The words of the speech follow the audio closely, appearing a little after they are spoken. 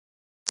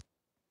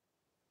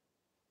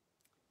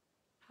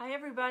Hi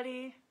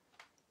everybody,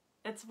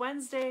 it's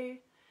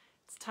Wednesday.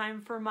 It's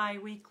time for my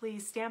weekly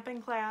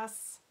stamping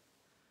class.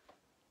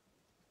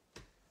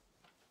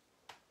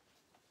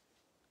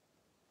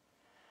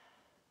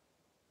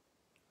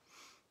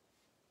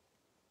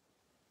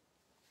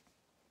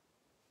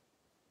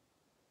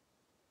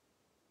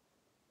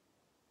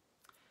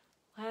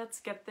 Let's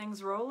get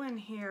things rolling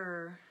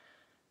here.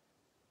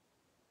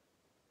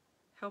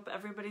 Hope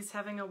everybody's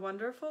having a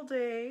wonderful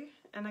day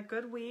and a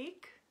good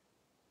week.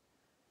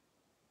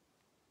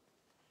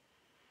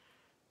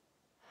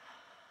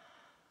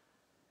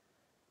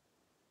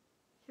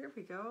 Here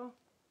we go.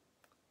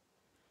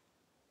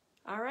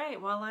 All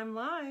right, well, I'm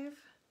live.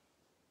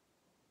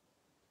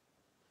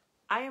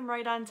 I am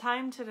right on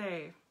time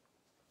today.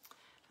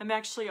 I'm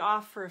actually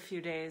off for a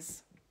few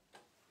days.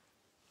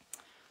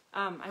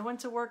 I went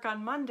to work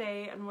on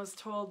Monday and was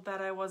told that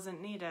I wasn't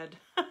needed.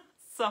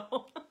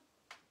 So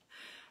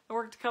I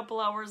worked a couple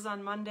hours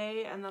on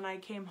Monday and then I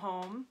came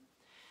home.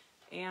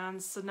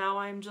 And so now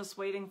I'm just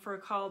waiting for a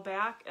call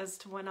back as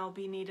to when I'll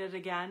be needed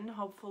again,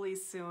 hopefully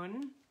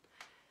soon.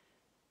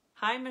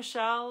 Hi,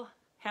 Michelle.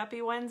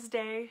 Happy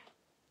Wednesday.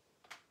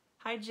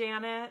 Hi,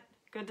 Janet.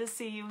 Good to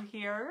see you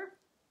here.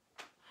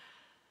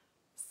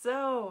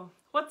 So,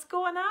 what's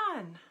going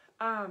on?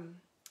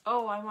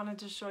 Oh, I wanted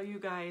to show you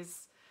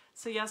guys.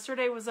 So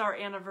yesterday was our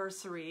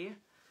anniversary.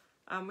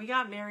 We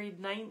got married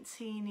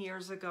 19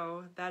 years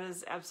ago. That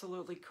is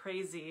absolutely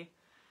crazy.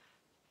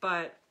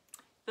 But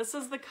this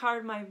is the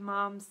card my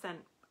mom sent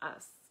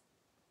us.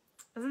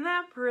 Isn't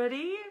that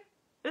pretty?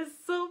 It's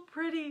so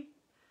pretty.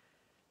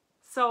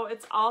 So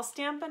it's all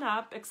Stampin'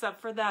 Up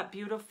except for that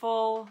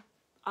beautiful,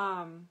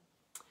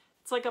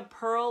 it's like a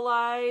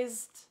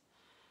pearlized,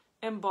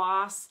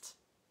 embossed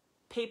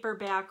paper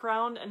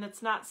background, and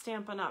it's not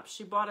Stampin' Up.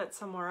 She bought it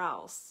somewhere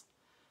else.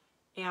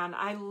 And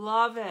I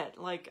love it.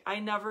 Like, I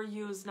never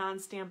use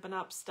non-Stampin'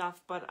 Up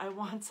stuff, but I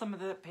want some of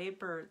that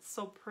paper. It's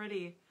so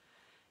pretty.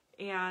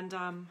 And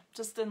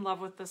just in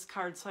love with this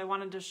card, so I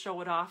wanted to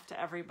show it off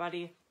to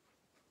everybody.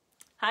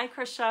 Hi,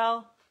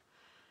 Chriselle.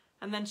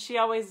 And then she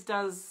always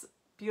does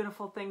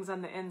beautiful things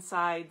on the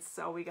inside.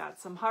 So we got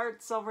some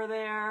hearts over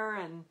there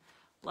and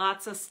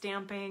lots of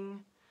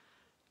stamping.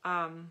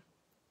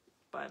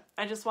 But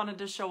I just wanted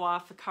to show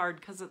off the card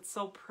because it's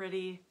so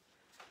pretty.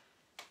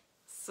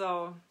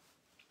 So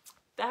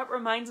that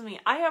reminds me,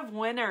 I have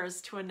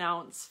winners to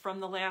announce from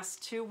the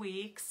last 2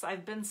 weeks.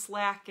 I've been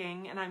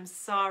slacking and I'm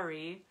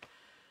sorry.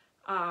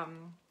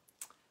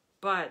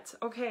 But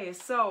okay,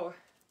 so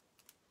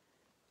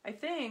I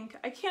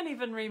can't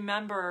even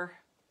remember.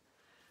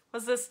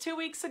 Was this 2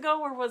 weeks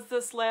ago or was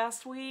this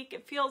last week?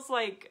 It feels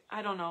like,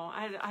 I don't know.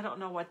 I don't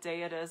know what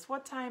day it is.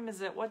 What time is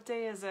it? What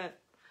day is it?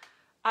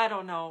 I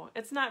don't know.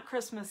 It's not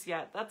Christmas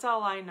yet. That's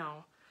all I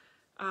know.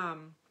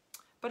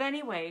 But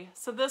anyway,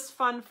 so this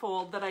fun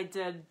fold that I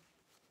did,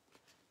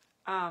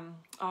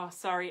 oh,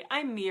 sorry,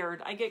 I'm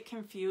mirrored. I get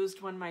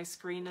confused when my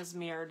screen is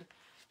mirrored.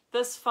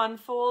 This fun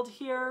fold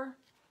here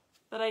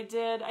that I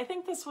did, I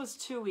think this was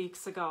 2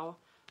 weeks ago.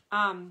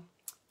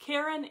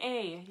 Karen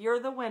A., you're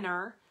the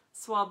winner.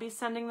 So I'll be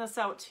sending this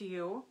out to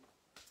you.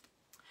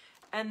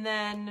 And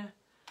then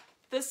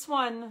this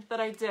one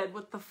that I did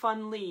with the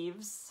fun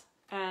leaves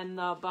and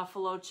the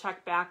buffalo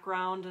check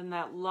background and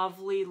that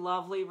lovely,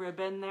 lovely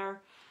ribbon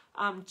there.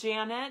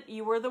 Janet,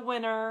 you were the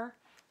winner.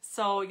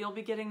 So you'll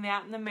be getting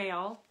that in the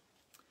mail.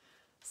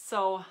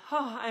 So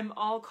I'm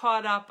all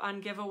caught up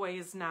on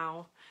giveaways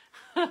now.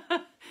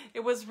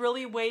 It was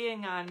really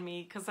weighing on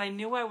me because I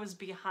knew I was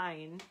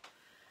behind.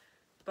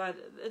 But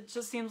it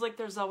just seems like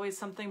there's always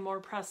something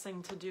more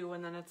pressing to do,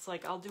 and then it's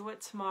like, I'll do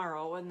it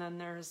tomorrow, and then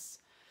there's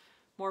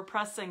more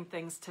pressing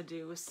things to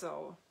do,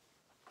 so.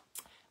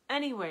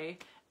 Anyway,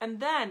 and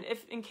then,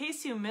 in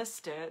case you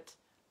missed it,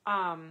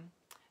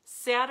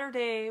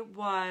 Saturday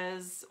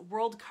was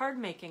World Card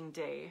Making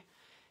Day,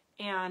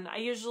 and I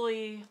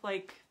usually,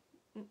 like,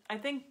 I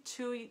think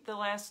the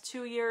last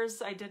 2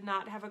 years I did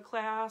not have a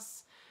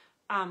class,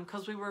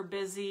 because we were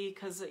busy,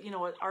 because, you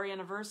know, our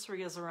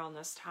anniversary is around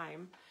this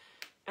time.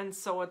 And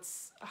so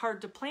it's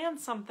hard to plan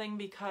something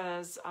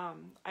because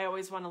I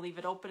always want to leave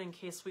it open in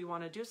case we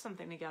want to do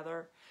something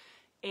together.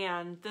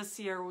 And this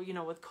year, you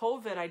know, with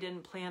COVID, I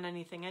didn't plan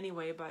anything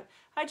anyway, but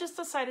I just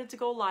decided to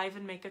go live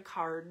and make a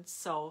card.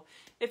 So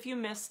if you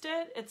missed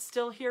it, it's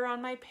still here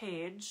on my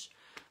page.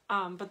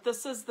 But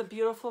this is the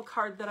beautiful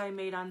card that I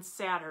made on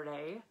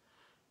Saturday.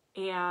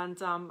 And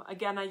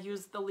again, I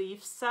used the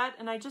leaf set,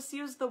 and I just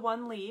used the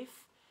one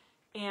leaf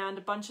and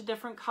a bunch of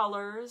different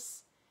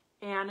colors.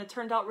 And it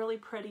turned out really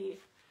pretty.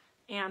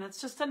 And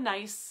it's just a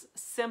nice,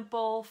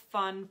 simple,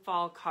 fun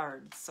fall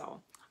card.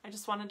 So I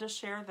just wanted to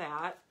share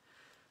that.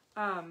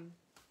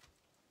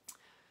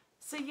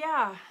 So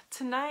yeah,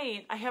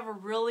 tonight I have a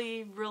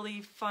really,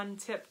 really fun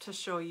tip to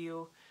show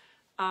you.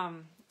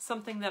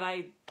 Something that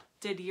I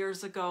did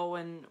years ago,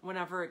 and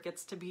whenever it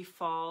gets to be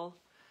fall,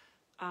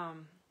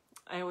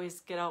 I always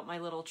get out my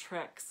little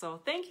trick.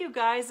 So thank you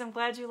guys. I'm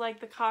glad you like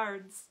the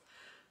cards.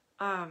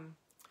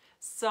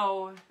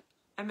 So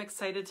I'm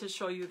excited to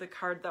show you the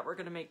card that we're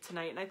going to make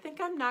tonight. And I think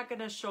I'm not going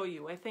to show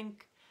you. I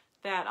think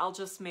that I'll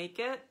just make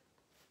it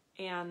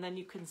and then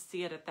you can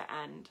see it at the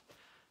end.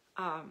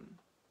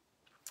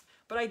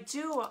 But I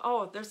do,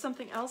 oh, there's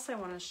something else I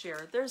want to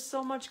share. There's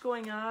so much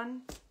going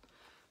on.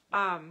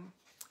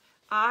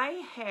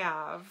 I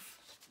have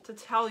to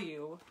tell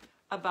you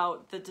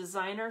about the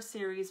Designer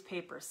Series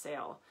paper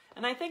sale.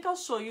 And I think I'll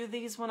show you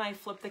these when I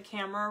flip the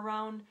camera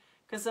around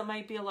because it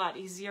might be a lot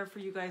easier for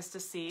you guys to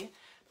see.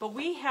 But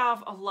we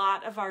have a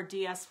lot of our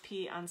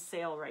DSP on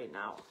sale right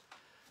now.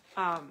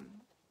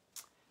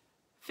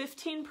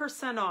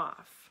 15%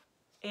 off.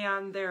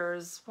 And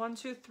there's 1,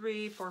 2,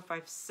 3, 4,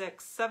 5,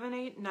 6, 7,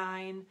 8,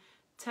 9,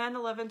 10,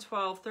 11,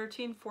 12,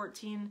 13,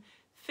 14,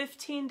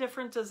 15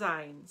 different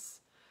designs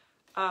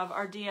of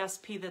our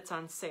DSP that's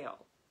on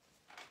sale.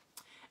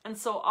 And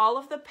so all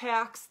of the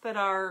packs that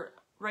are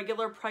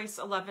regular price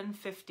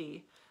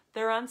 $11.50,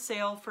 they're on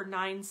sale for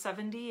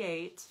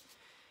 $9.78.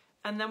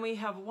 And then we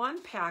have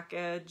one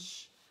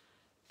package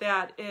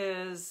that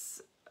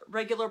is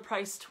regular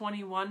price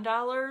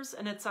 $21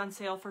 and it's on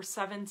sale for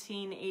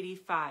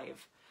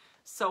 $17.85.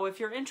 So if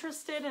you're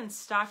interested in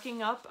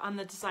stocking up on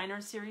the Designer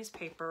Series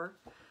paper,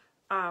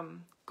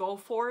 go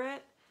for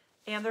it.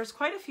 And there's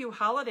quite a few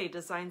holiday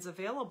designs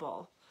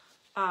available.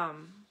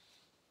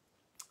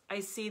 I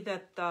see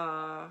that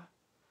the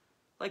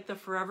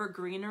Forever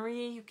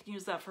Greenery, you can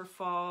use that for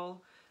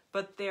fall.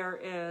 But there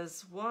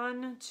is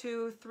 1,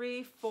 2,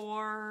 3,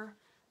 4,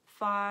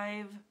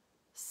 5,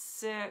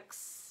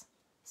 6,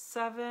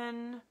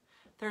 7.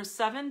 There's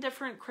 7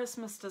 different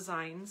Christmas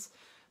designs.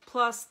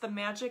 Plus the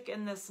Magic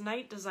in This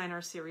Night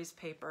Designer Series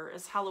paper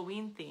is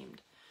Halloween themed.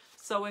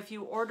 So if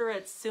you order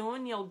it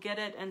soon, you'll get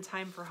it in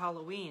time for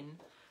Halloween.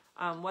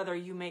 Whether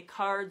you make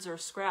cards or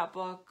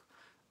scrapbook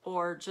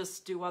or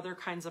just do other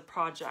kinds of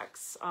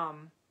projects.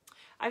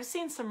 I've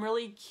seen some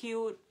really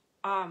cute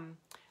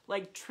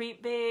like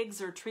treat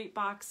bags or treat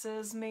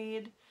boxes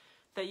made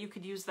that you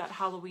could use that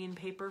Halloween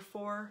paper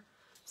for.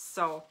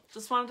 So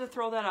just wanted to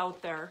throw that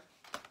out there.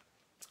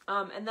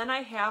 And then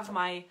I have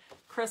my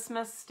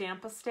Christmas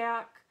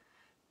Stamp-A-Stack.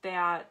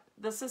 That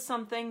this is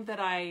something that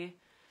I,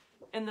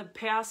 in the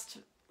past,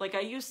 like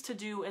I used to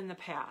do in the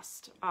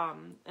past.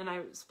 And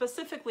I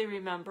specifically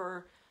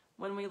remember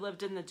when we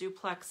lived in the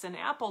duplex in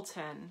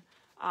Appleton,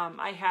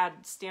 I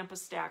had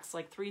Stamp-A-Stacks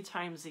like 3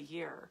 times a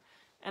year.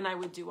 And I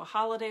would do a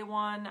holiday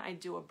one,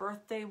 I'd do a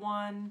birthday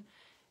one,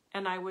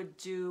 and I would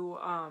do,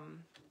 I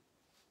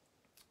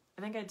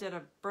think I did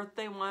a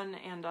birthday one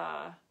and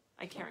I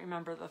can't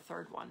remember the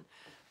third one.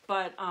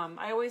 But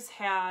I always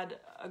had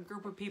a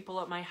group of people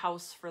at my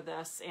house for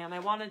this, and I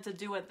wanted to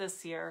do it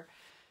this year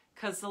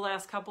because the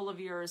last couple of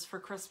years for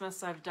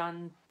Christmas I've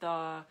done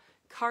the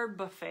card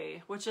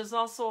buffet, which is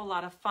also a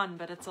lot of fun,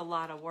 but it's a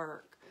lot of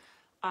work.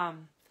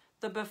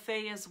 The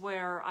buffet is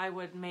where I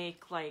would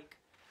make like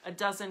a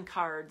dozen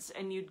cards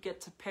and you'd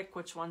get to pick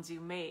which ones you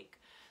make.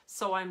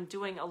 So I'm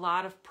doing a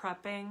lot of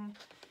prepping,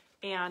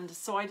 and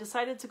so I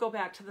decided to go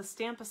back to the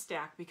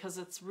Stamp-A-Stack because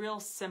it's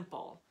real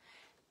simple.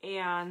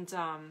 And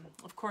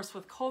of course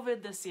with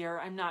COVID this year,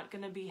 I'm not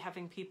going to be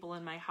having people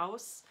in my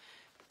house,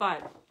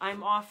 but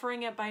I'm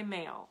offering it by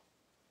mail.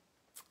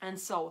 And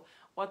so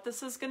what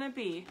this is going to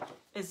be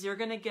is you're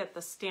going to get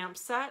the stamp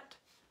set,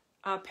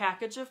 a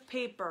package of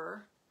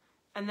paper,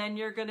 and then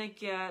you're going to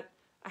get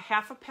a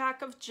half a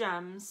pack of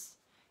gems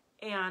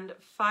and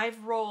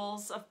 5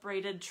 rolls of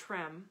braided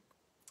trim.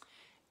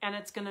 And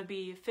it's going to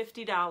be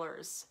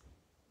 $50.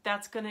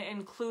 That's going to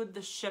include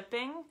the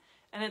shipping.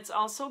 And it's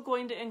also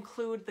going to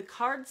include the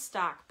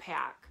cardstock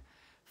pack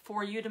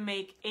for you to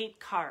make 8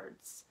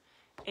 cards.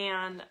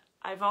 And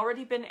I've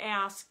already been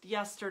asked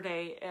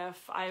yesterday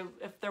if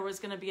there was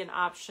going to be an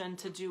option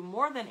to do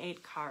more than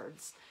 8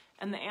 cards.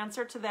 And the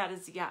answer to that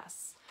is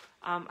yes.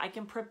 I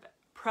can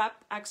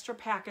prep extra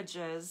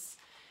packages,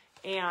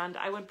 and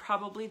I would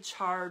probably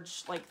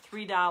charge like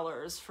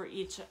 $3 for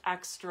each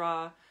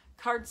extra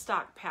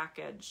cardstock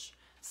package.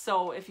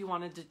 So if you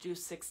wanted to do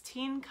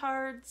 16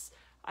 cards,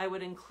 I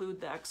would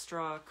include the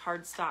extra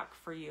cardstock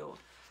for you.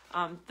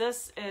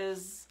 This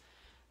is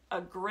a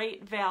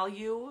great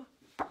value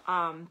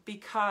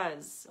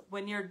because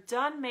when you're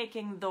done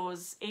making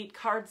those 8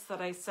 cards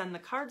that I send the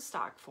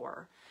cardstock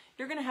for,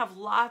 you're going to have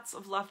lots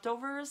of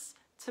leftovers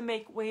to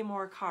make way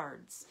more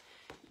cards.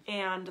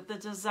 And the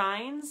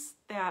designs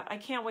that, I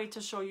can't wait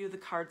to show you the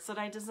cards that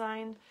I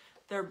designed.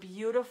 They're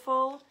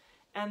beautiful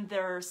and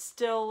they're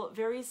still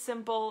very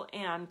simple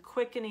and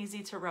quick and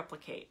easy to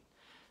replicate.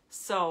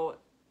 So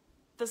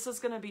this is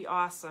going to be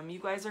awesome. You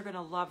guys are going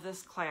to love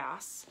this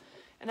class.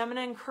 And I'm going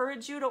to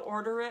encourage you to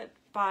order it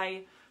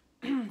by,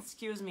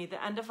 excuse me,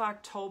 the end of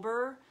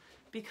October,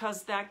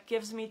 because that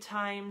gives me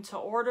time to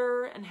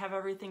order and have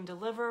everything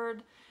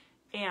delivered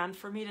and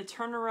for me to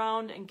turn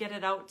around and get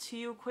it out to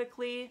you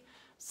quickly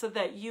so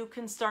that you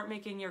can start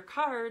making your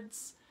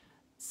cards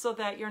so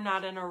that you're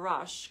not in a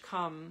rush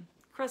come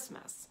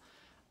Christmas.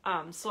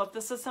 So if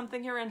this is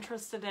something you're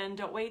interested in,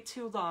 don't wait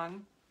too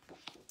long.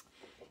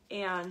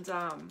 And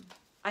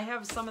I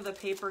have some of the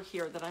paper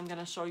here that I'm going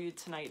to show you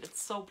tonight.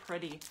 It's so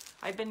pretty.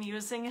 I've been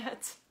using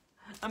it.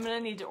 I'm going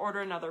to need to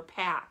order another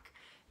pack.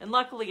 And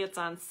luckily it's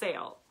on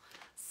sale.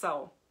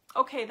 So,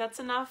 okay, that's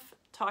enough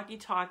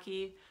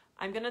talky.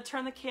 I'm going to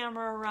turn the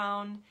camera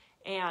around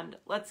and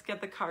let's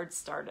get the card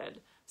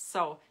started.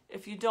 So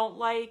if you don't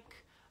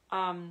like,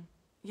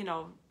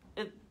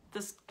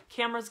 this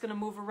camera's going to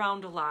move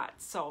around a lot.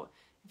 So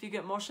if you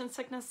get motion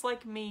sickness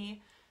like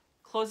me,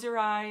 close your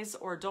eyes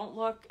or don't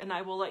look, and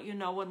I will let you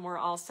know when we're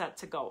all set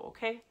to go,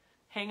 okay?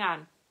 Hang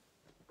on.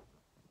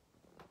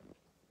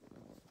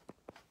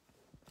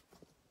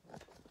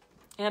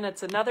 And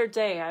it's another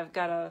day. I've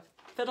got to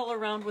fiddle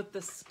around with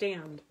this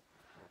stand.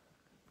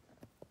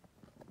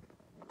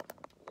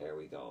 There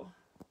we go.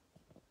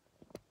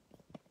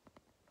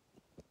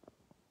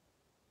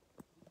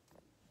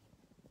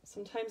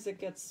 Sometimes it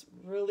gets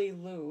really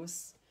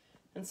loose,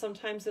 and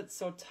sometimes it's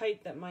so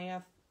tight that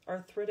my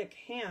arthritic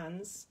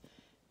hands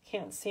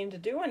can't seem to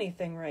do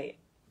anything right.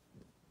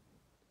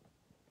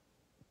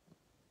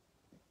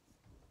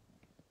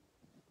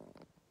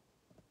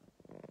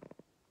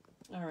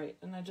 All right,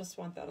 and I just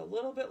want that a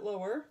little bit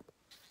lower.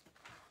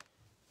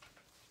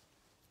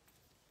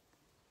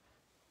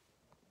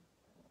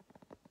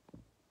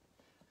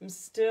 I'm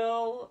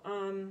still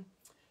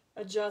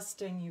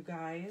adjusting, you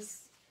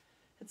guys.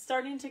 It's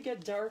starting to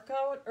get dark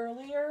out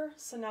earlier,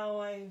 so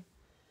now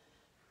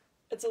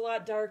it's a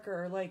lot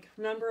darker. Like,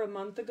 remember a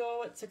month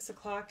ago at 6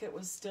 o'clock, it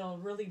was still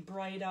really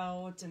bright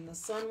out and the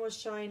sun was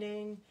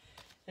shining,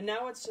 and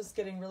now it's just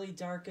getting really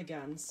dark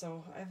again.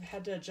 So I've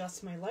had to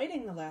adjust my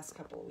lighting the last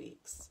couple of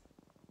weeks.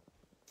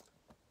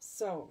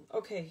 So,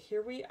 okay,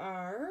 here we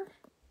are.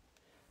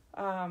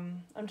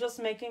 I'm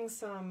just making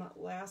some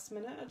last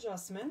minute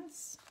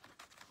adjustments.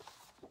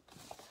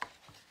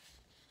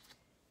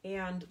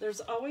 And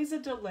there's always a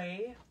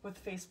delay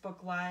with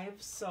Facebook Live,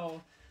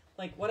 so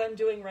like what I'm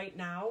doing right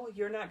now,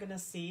 you're not going to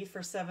see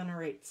for 7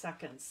 or 8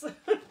 seconds.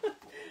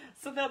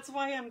 So that's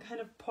why I'm kind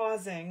of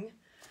pausing,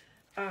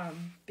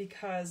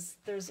 because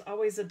there's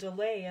always a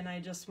delay and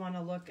I just want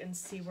to look and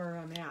see where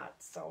I'm at.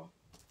 So,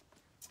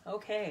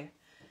 okay.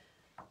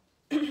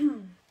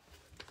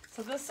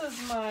 So this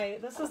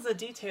is the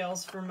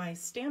details for my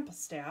stamp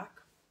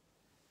stack.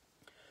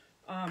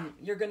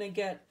 You're going to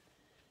get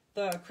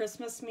the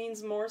Christmas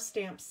Means More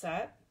stamp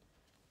set,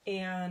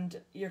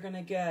 and you're going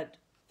to get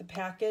the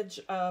package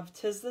of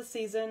 'Tis the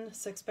Season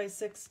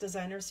 6x6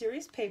 Designer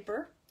Series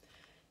paper.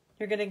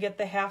 You're going to get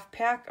the half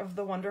pack of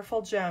the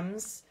Wonderful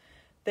Gems.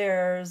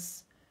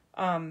 There's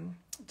 2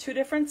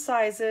 different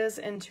sizes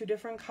and 2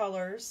 different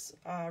colors,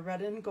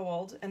 red and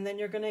gold, and then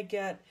you're going to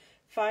get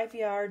 5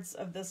 yards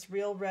of this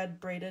real red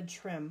braided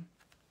trim.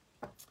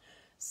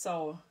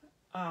 So,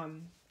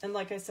 and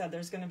like I said,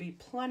 there's going to be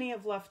plenty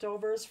of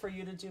leftovers for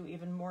you to do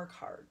even more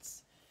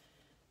cards.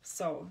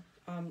 So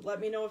let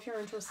me know if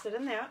you're interested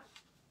in that.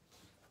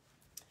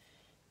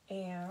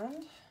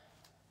 And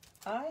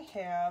I'm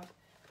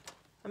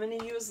going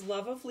to use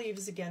Love of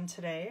Leaves again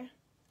today.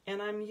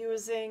 And I'm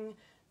using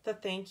the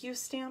Thank You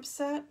stamp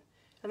set.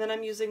 And then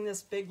I'm using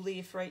this big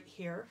leaf right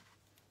here.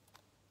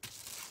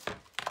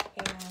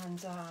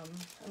 And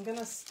I'm going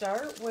to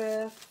start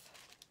with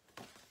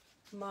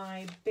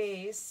my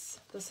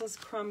base. This is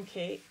Crumb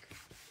Cake,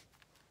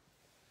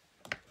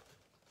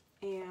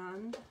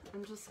 and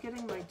I'm just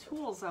getting my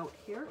tools out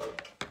here.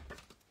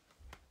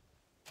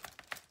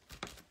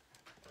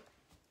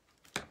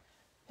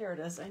 There it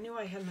is. I knew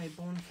I had my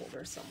bone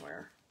folder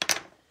somewhere.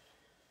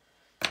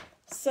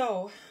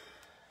 So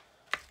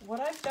what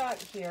I've got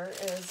here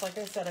is, like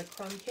I said, a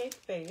crumb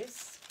cake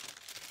base,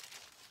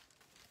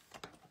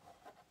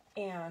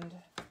 and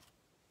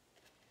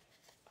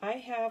I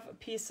have a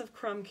piece of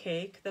crumb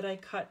cake that I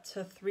cut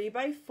to 3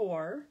 by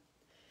 4,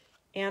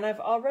 and I've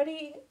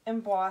already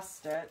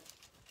embossed it.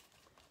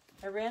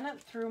 I ran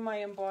it through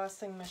my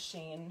embossing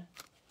machine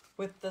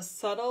with the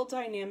Subtle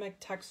Dynamic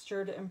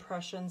Textured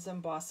Impressions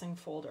embossing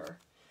folder,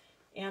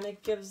 and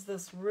it gives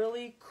this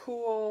really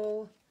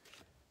cool,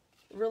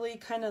 really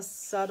kind of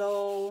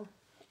subtle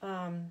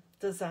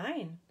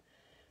design.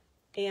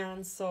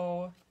 And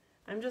so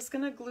I'm just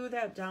gonna glue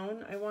that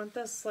down. I want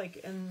this like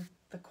in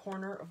the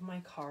corner of my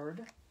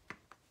card.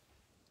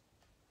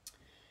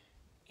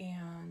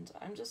 And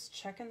I'm just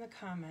checking the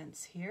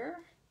comments here.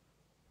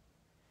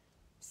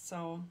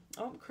 So,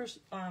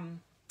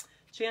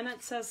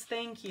 Janet says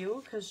thank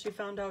you because she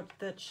found out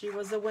that she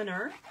was a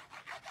winner.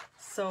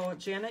 So,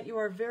 Janet, you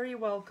are very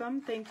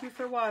welcome. Thank you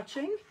for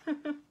watching.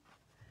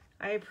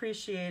 I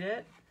appreciate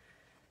it.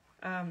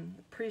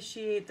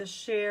 Appreciate the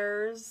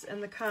shares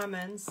and the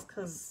comments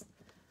because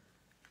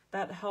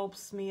that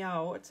helps me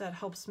out. That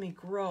helps me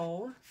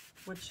grow,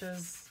 which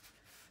is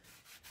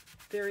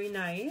very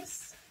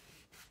nice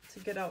to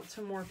get out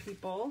to more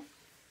people.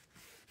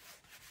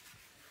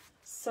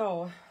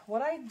 So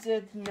what I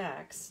did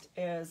next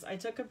is I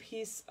took a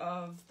piece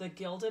of the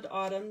Gilded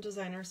Autumn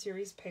Designer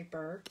Series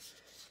paper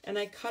and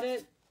I cut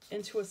it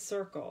into a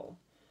circle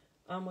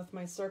with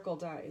my circle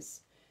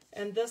dies.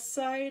 And this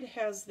side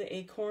has the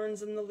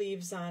acorns and the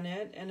leaves on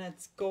it, and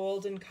it's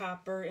gold and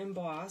copper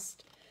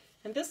embossed.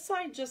 And this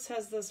side just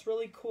has this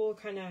really cool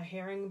kind of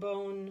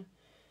herringbone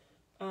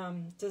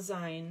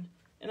design.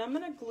 And I'm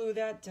going to glue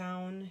that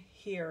down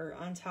here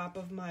on top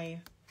of my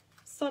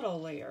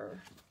subtle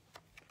layer.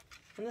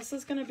 And this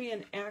is going to be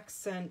an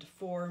accent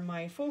for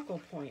my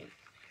focal point,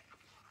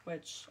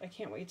 which I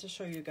can't wait to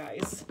show you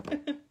guys.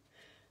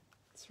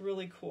 It's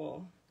really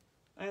cool.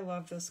 I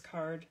love this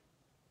card.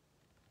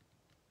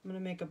 I'm going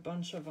to make a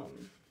bunch of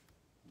them.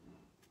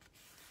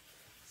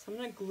 So I'm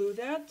going to glue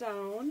that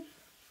down.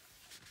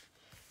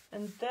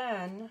 And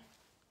then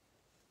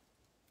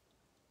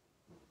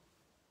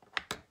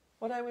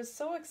what I was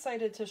so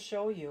excited to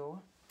show you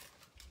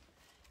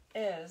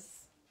is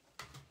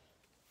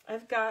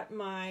I've got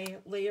my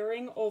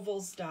layering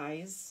ovals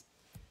dies,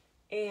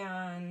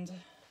 and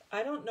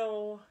I don't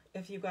know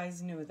if you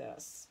guys knew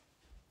this,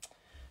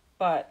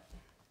 but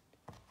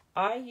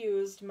I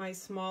used my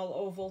small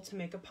oval to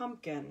make a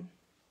pumpkin.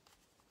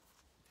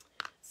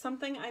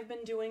 Something I've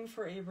been doing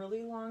for a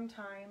really long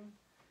time.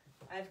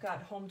 I've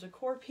got home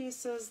decor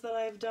pieces that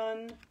I've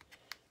done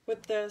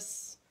with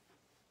this,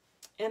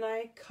 and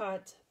I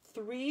cut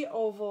 3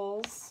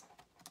 ovals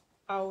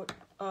out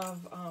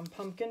of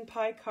pumpkin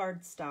pie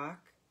cardstock,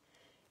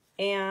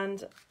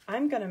 and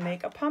I'm gonna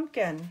make a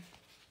pumpkin.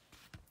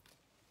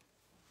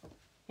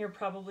 You're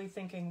probably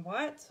thinking,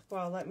 what?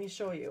 Well, let me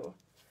show you.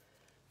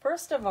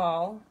 First of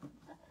all,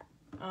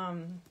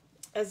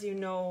 as you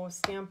know,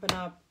 Stampin'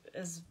 Up!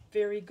 Is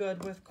very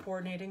good with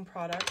coordinating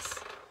products.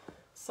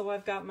 So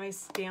I've got my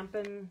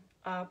Stampin'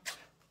 Up!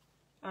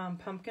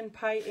 Pumpkin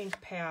Pie ink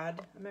pad.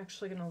 I'm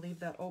actually gonna leave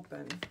that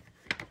open.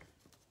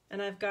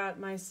 And I've got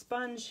my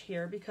sponge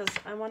here because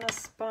I want a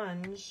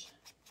sponge.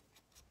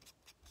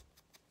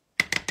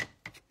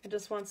 I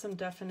just want some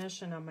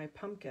definition on my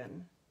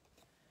pumpkin.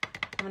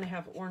 I'm gonna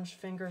have orange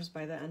fingers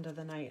by the end of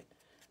the night,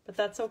 but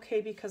that's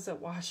okay because it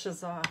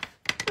washes off.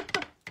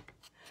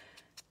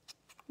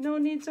 No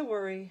need to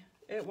worry,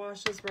 it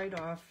washes right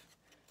off.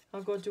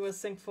 I'll go do a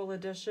sink full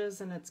of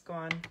dishes and it's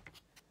gone.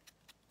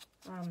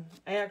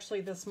 I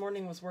actually this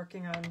morning was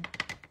working on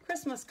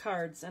Christmas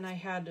cards and I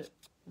had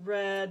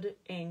red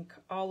ink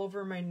all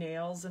over my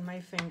nails and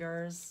my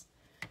fingers.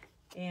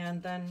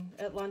 And then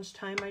at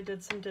lunchtime I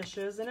did some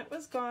dishes and it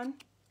was gone.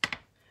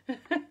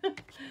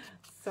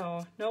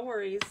 So no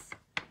worries.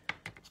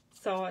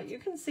 So you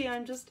can see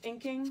I'm just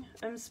inking,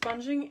 I'm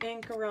sponging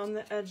ink around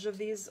the edge of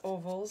these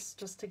ovals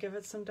just to give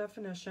it some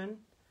definition.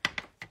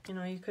 You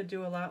know, you could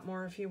do a lot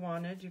more if you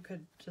wanted. You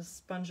could just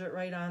sponge it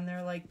right on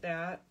there like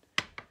that.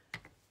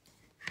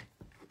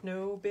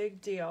 No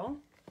big deal.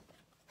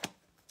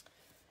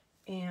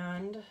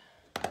 And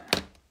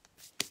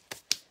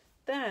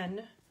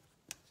then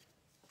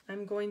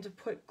I'm going to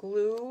put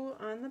glue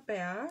on the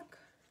back.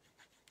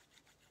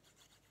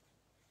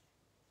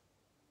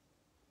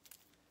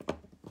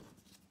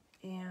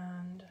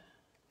 And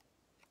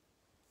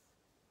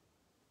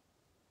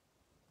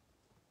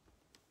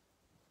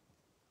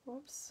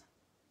whoops.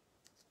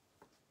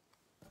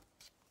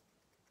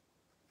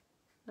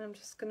 I'm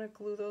just going to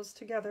glue those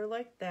together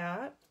like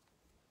that.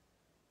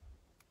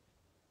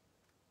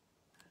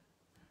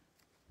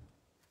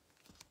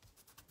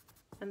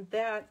 And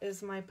that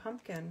is my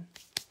pumpkin.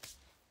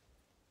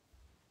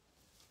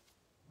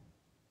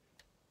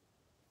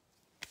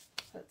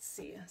 Let's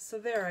see. So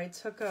there, I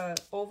took a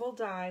oval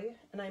die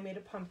and I made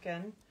a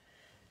pumpkin.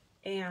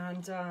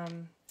 And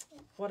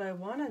what I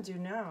want to do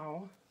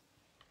now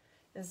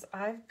is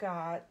I've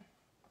got,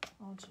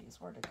 oh geez,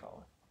 where'd it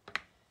go?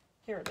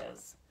 Here it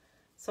is.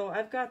 So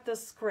I've got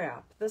this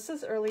scrap. This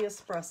is early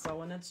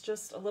espresso, and it's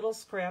just a little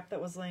scrap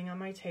that was laying on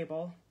my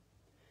table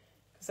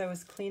because I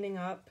was cleaning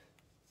up.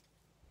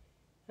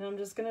 And I'm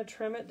just going to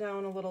trim it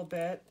down a little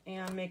bit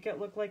and make it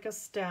look like a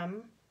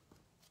stem.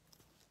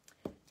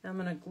 I'm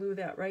going to glue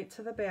that right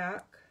to the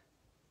back.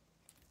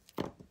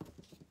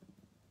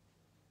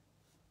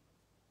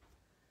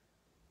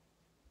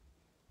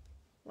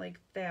 Like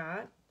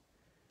that.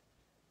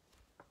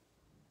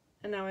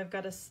 And now I've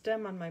got a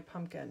stem on my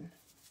pumpkin.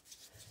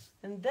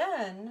 And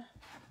then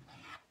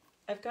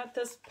I've got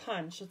this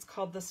punch. It's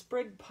called the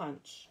Sprig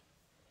Punch.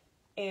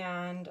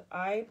 And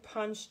I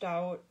punched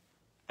out,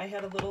 I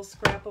had a little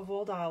scrap of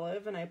old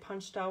olive and I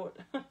punched out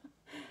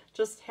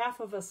just half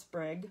of a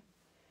sprig.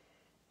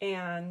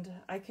 And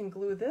I can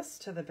glue this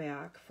to the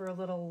back for a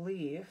little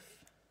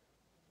leaf.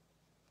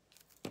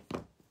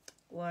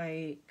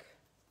 Like,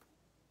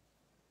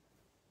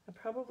 I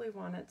probably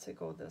want it to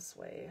go this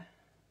way.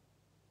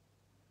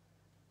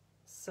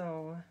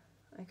 So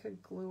I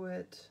could glue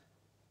it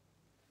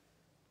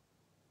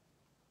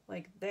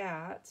like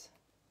that.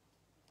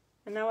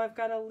 And now I've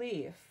got a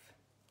leaf.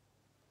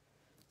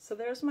 So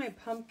there's my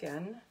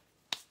pumpkin.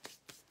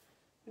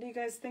 What do you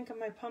guys think of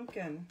my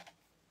pumpkin?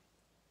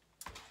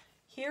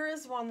 Here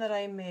is one that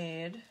I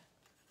made.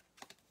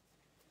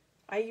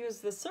 I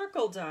used the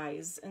circle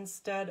dies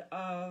instead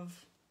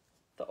of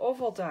the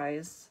oval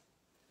dies.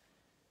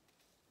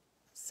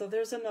 So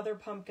there's another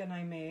pumpkin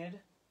I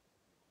made.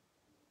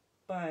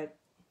 But,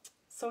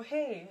 so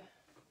hey,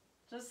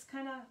 just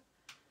kind of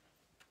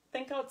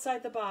think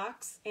outside the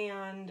box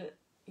and,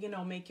 you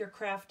know, make your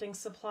crafting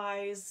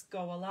supplies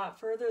go a lot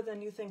further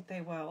than you think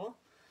they will.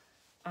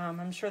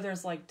 I'm sure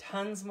there's like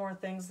tons more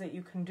things that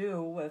you can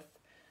do with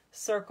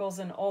circles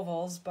and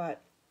ovals,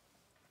 but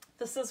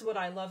This is what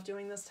I love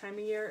doing this time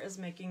of year, is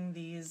making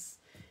these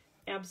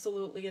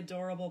absolutely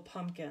adorable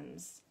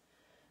pumpkins.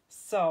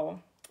 So,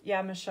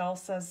 yeah, Michelle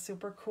says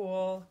super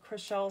cool.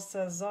 Chriselle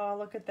says, oh,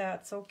 look at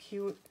that, so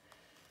cute.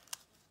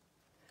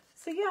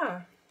 So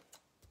yeah,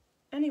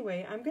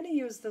 anyway, I'm going to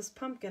use this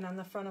pumpkin on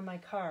the front of my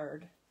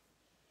card.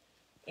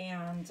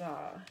 And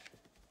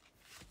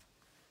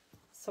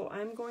so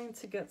I'm going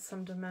to get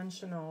some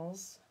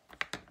dimensionals.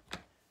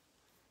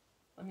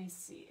 Let me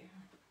see.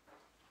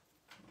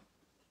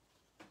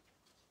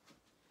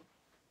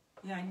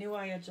 Yeah, I knew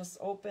I had just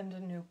opened a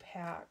new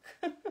pack.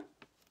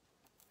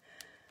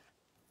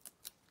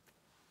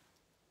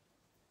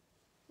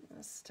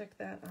 Let's stick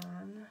that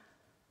on.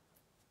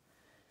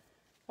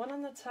 One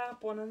on the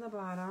top, one on the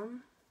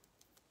bottom.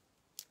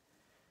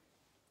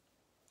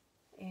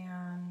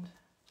 And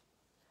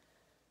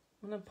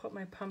I'm going to put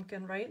my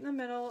pumpkin right in the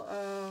middle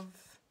of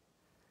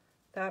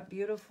that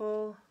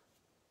beautiful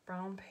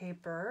brown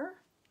paper.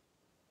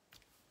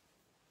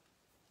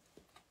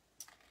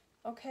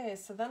 Okay,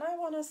 so then I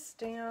want to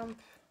stamp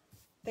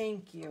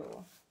thank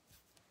you.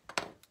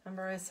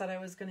 Remember I said I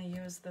was going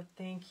to use the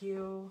thank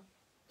you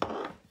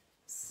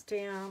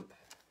stamp.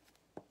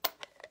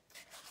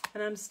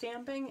 And I'm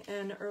stamping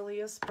in Early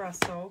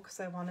Espresso because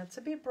I want it to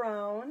be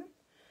brown.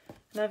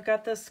 And I've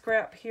got this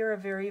scrap here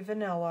of Very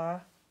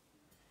Vanilla.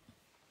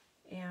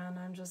 And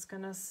I'm just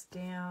going to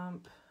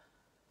stamp.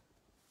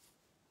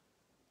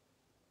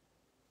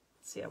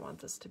 Let's see, I want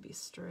this to be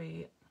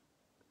straight.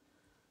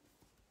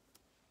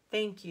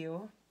 Thank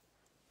you.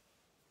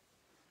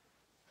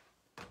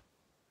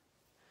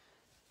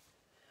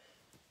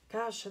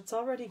 Gosh, it's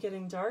already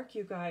getting dark,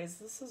 you guys.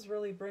 This is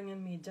really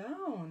bringing me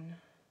down.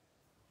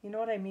 You know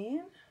what I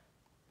mean?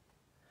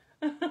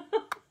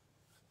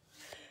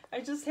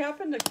 I just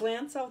happened to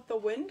glance out the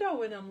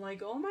window and I'm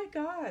like, oh my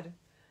God,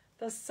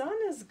 the sun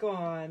is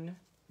gone.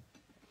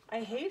 I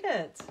hate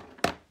it.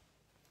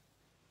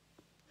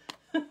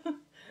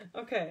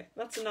 Okay,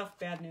 that's enough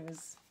bad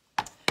news.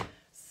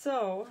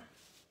 So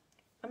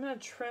I'm going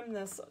to trim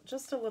this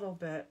just a little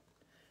bit.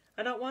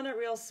 I don't want it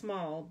real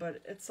small,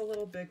 but it's a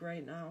little big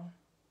right now.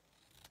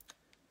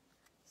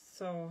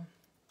 So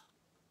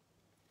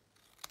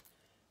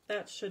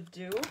that should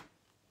do.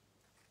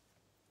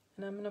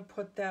 And I'm going to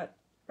put that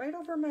right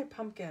over my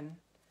pumpkin.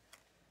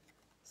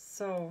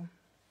 So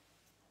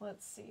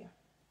let's see.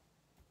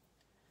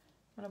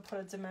 I'm going to put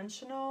a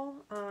dimensional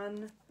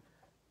on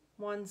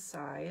one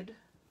side.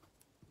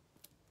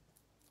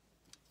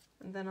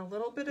 And then a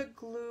little bit of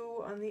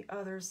glue on the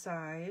other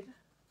side.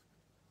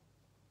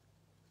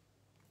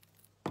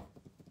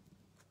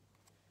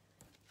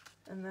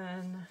 And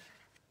then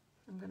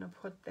I'm going to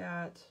put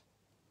that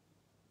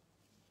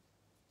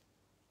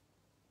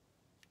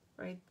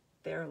right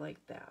there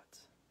like that.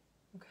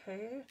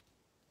 Okay.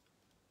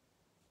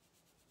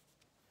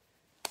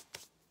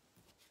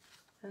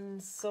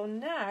 And so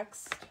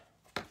next,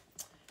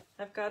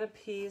 I've got a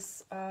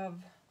piece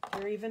of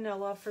Very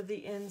Vanilla for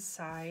the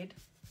inside.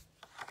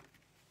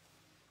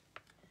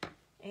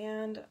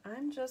 And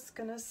I'm just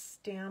going to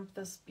stamp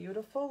this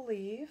beautiful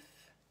leaf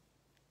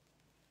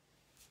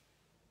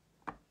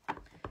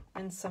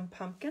and some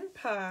pumpkin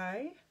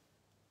pie,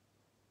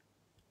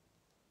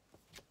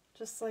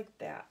 just like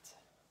that.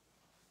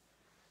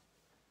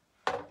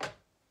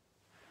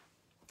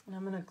 And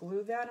I'm going to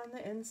glue that on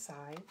the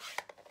inside.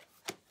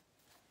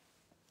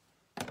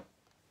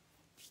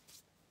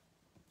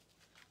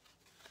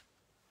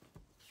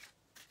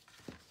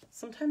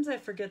 Sometimes I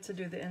forget to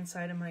do the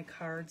inside of my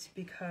cards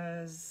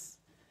because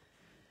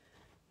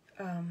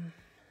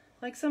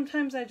like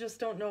sometimes I just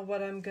don't know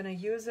what I'm going to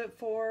use it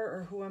for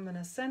or who I'm going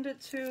to send it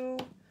to.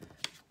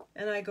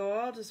 And I go,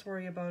 I'll just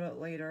worry about it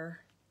later.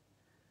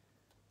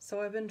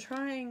 So I've been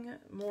trying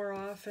more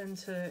often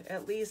to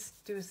at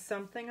least do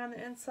something on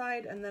the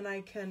inside, and then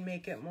I can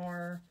make it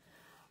more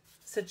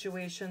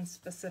situation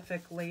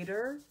specific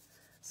later.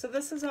 So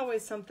this is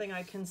always something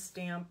I can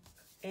stamp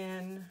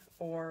in,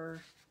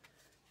 or,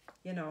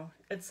 you know,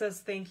 it says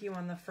thank you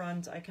on the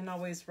front. I can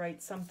always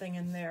write something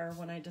in there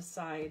when I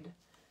decide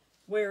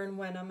where and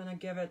when I'm going to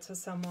give it to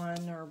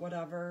someone or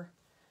whatever.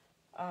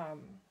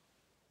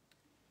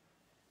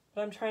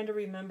 But I'm trying to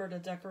remember to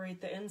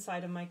decorate the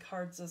inside of my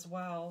cards as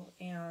well.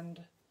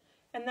 And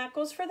that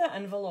goes for the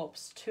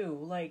envelopes too.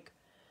 Like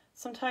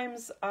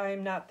sometimes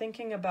I'm not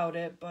thinking about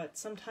it, but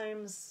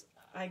sometimes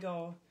I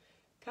go,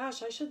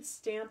 gosh, I should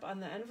stamp on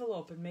the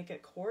envelope and make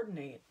it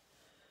coordinate.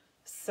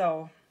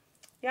 So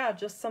yeah,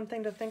 just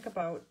something to think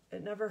about.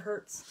 It never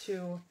hurts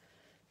to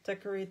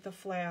decorate the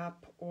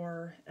flap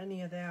or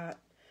any of that.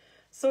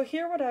 So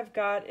here what I've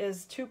got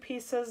is two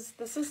pieces.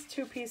 This is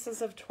 2 pieces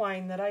of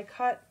twine that I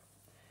cut.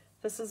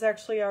 This is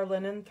actually our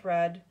linen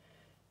thread.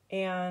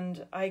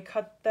 And I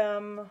cut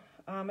them,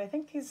 I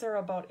think these are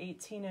about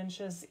 18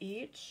 inches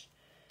each.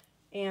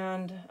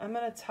 And I'm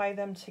going to tie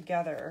them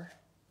together.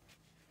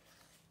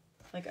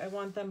 Like I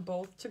want them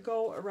both to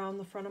go around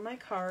the front of my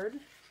card.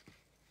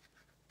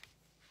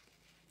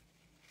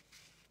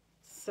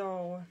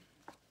 So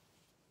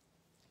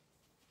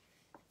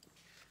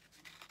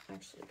I'm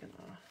actually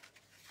gonna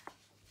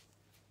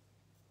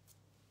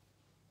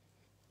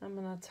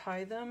going to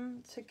tie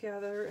them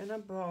together in a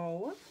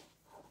bow.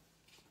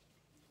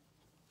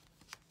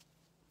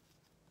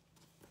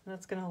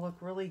 That's going to look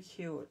really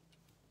cute.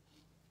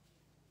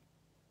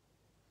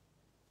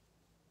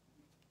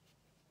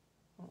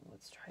 Oh,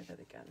 let's try that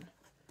again.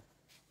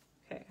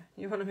 Okay,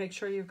 you want to make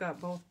sure you've got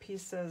both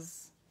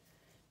pieces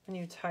when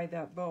you tie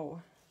that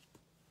bow.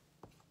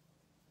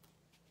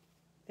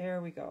 There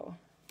we go.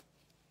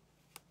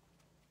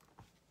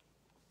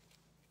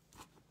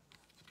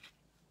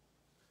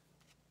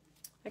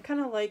 I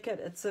kind of like it.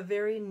 It's a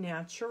very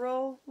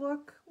natural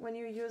look when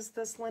you use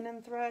this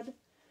linen thread.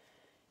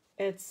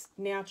 It's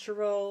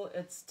natural,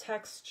 it's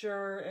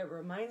texture, it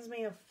reminds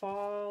me of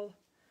fall.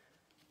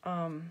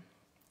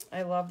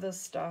 I love this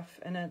stuff,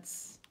 and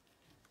it's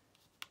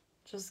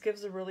just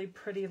gives a really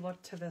pretty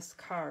look to this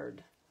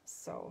card.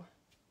 So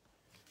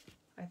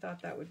I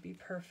thought that would be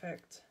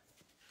perfect.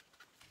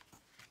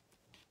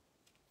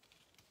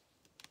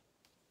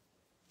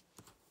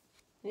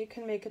 You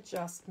can make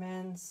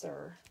adjustments,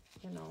 or,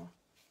 you know,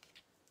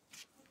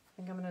 I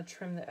think I'm going to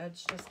trim the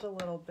edge just a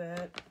little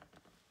bit.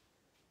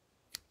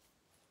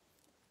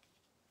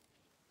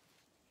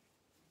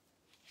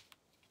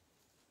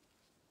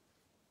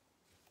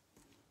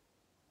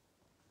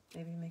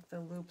 Maybe make the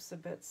loops a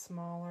bit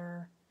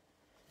smaller,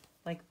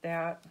 like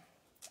that.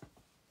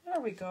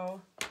 There we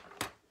go.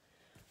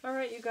 All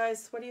right, you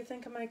guys, what do you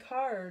think of my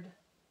card?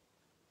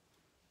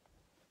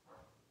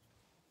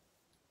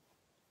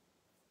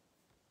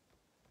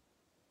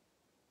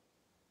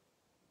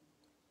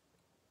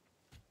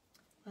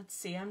 Let's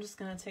see, I'm just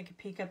going to take a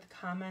peek at the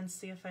comments,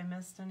 see if I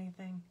missed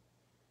anything.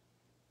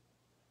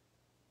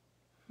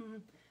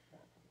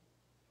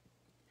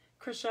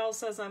 Chriselle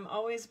says, I'm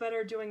always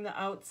better doing the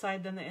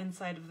outside than the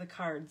inside of the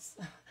cards.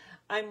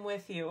 I'm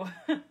with you.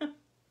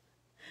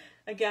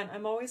 Again,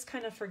 I'm always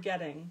kind of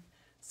forgetting.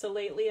 So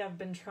lately I've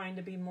been trying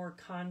to be more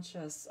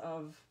conscious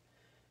of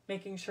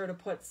making sure to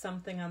put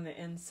something on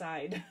the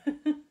inside.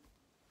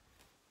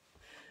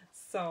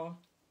 So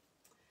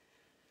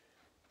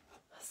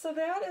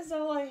that is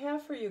all I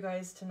have for you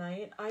guys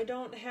tonight. I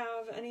don't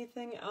have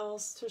anything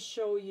else to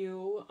show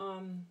you.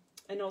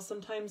 I know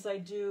sometimes I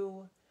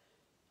do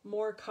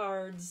more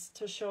cards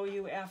to show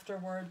you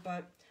afterward,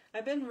 but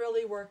I've been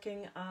really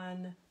working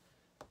on,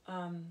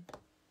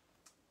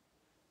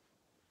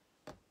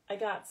 I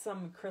got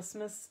some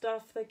Christmas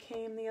stuff that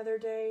came the other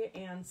day,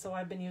 and so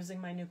I've been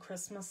using my new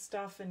Christmas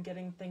stuff and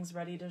getting things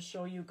ready to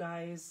show you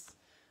guys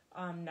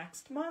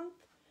next month.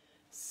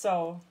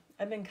 So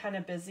I've been kind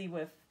of busy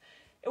with,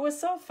 it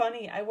was so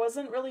funny, I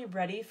wasn't really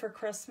ready for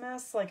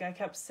Christmas. Like I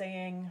kept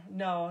saying,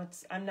 no,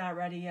 I'm not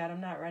ready yet,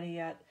 I'm not ready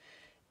yet.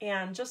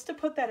 And just to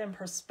put that in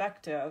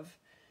perspective,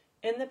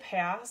 in the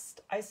past,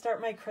 I start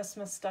my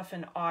Christmas stuff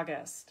in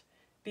August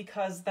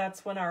because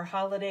that's when our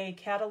holiday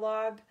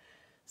catalog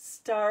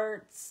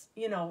starts,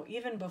 you know,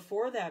 even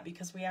before that,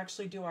 because we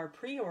actually do our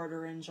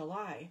pre-order in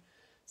July.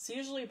 So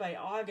usually by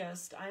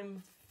August,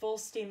 I'm full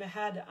steam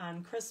ahead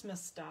on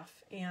Christmas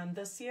stuff. And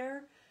this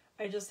year,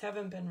 I just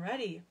haven't been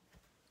ready.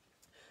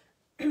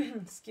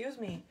 Excuse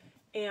me.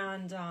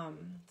 And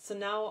so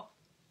now,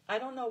 I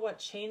don't know what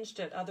changed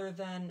it other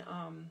than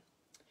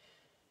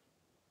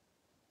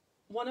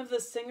one of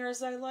the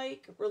singers I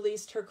like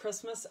released her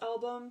Christmas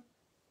album,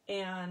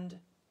 and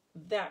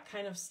that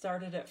kind of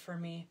started it for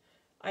me.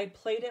 I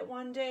played it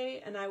one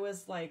day and I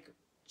was like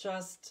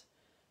just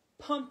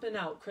pumping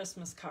out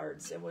Christmas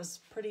cards. It was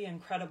pretty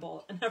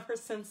incredible. And ever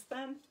since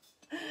then,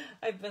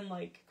 I've been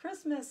like,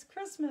 Christmas,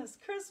 Christmas,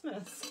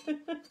 Christmas.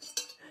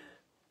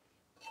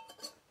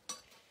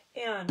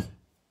 And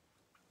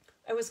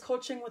I was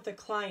coaching with a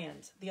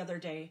client the other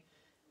day,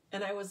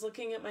 and I was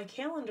looking at my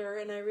calendar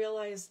and I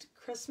realized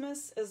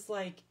Christmas is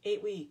like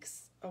 8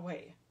 weeks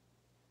away.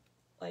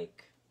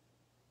 Like,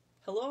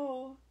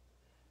 hello?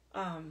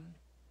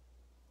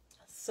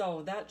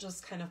 So that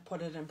just kind of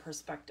put it in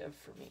perspective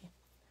for me.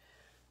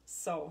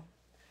 So,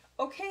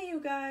 okay, you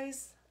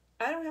guys,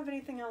 I don't have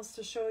anything else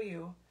to show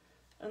you.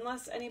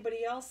 Unless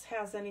anybody else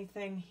has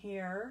anything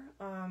here.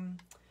 I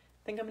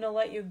think I'm going to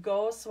let you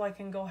go so I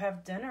can go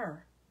have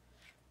dinner.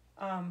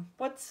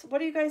 What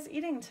are you guys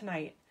eating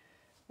tonight?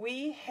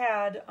 We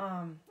had,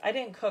 I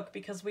didn't cook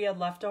because we had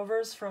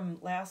leftovers from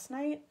last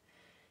night.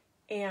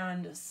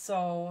 And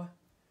so,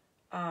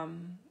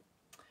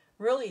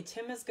 really,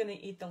 Tim is going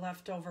to eat the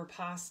leftover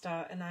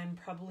pasta, and I'm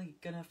probably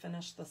going to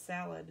finish the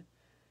salad.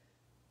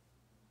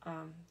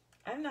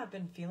 I've not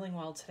been feeling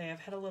well today.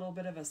 I've had a little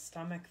bit of a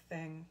stomach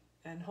thing,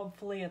 and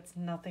hopefully it's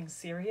nothing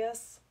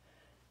serious.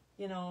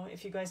 You know,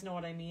 if you guys know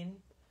what I mean.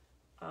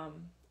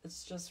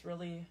 It's just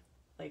really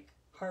like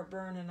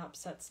heartburn and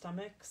upset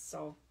stomach,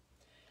 so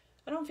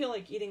I don't feel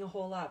like eating a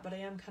whole lot, but I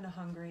am kind of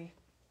hungry.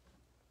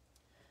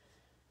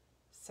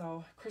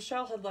 So,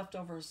 Chriselle had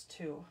leftovers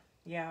too.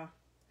 Yeah.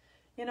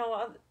 You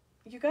know,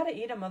 you got to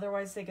eat them,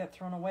 otherwise they get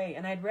thrown away.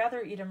 And I'd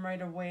rather eat them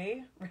right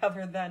away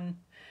rather than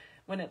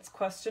when it's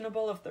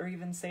questionable if they're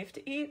even safe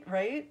to eat,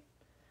 right?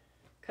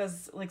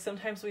 Because, like,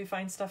 sometimes we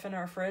find stuff in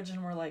our fridge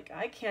and we're like,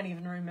 I can't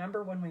even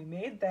remember when we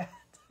made that.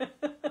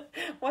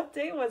 What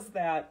day was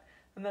that?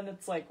 And then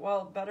it's like,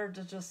 well, better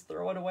to just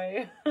throw it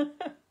away.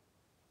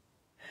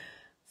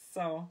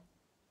 So,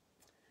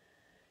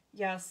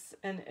 yes,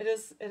 and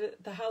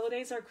the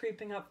holidays are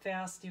creeping up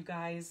fast, you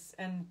guys.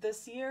 And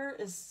this year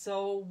is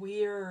so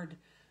weird.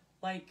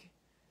 Like,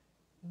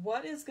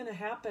 what is going to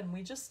happen?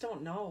 We just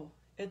don't know.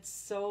 It's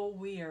so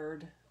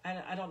weird.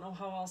 I don't know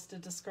how else to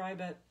describe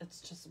it.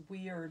 It's just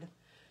weird.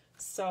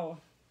 So,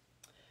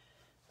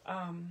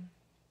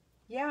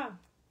 yeah,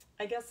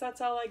 I guess that's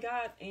all I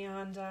got.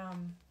 And,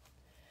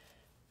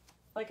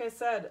 like I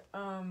said,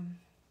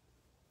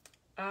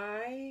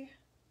 I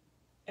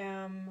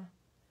am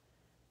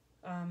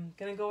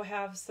gonna go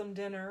have some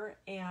dinner,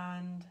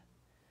 and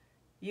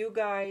you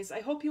guys,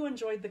 I hope you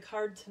enjoyed the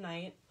card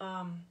tonight.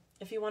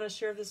 If you want to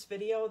share this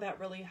video, that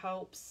really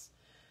helps.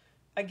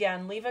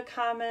 Again, leave a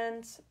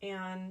comment,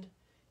 and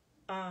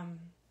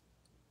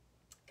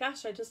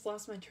gosh, I just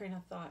lost my train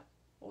of thought.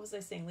 What was I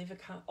saying? Leave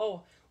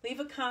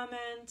a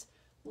comment,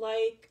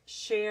 like,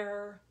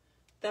 share.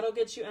 That'll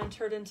get you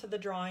entered into the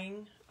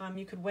drawing.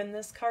 You could win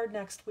this card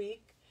next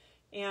week.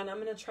 And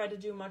I'm going to try to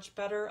do much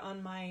better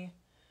on my,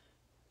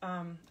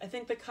 I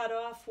think the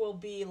cutoff will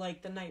be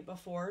like the night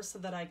before so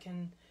that I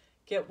can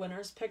get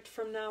winners picked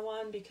from now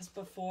on, because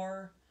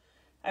before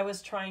I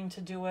was trying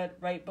to do it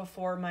right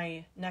before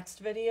my next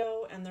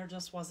video and there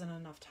just wasn't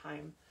enough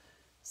time.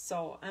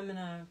 So I'm going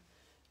to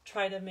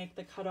try to make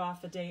the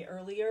cutoff a day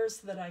earlier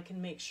so that I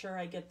can make sure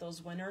I get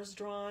those winners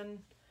drawn.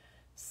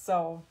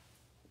 So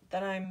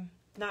then I'm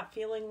not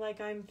feeling like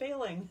I'm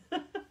failing.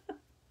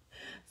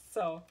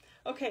 So,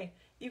 okay,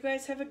 you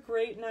guys have a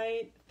great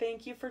night.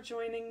 Thank you for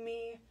joining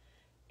me,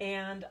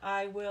 and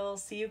I will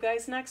see you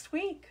guys next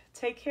week.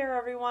 Take care,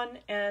 everyone,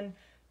 and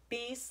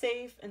be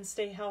safe and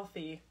stay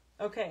healthy.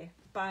 Okay,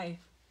 bye.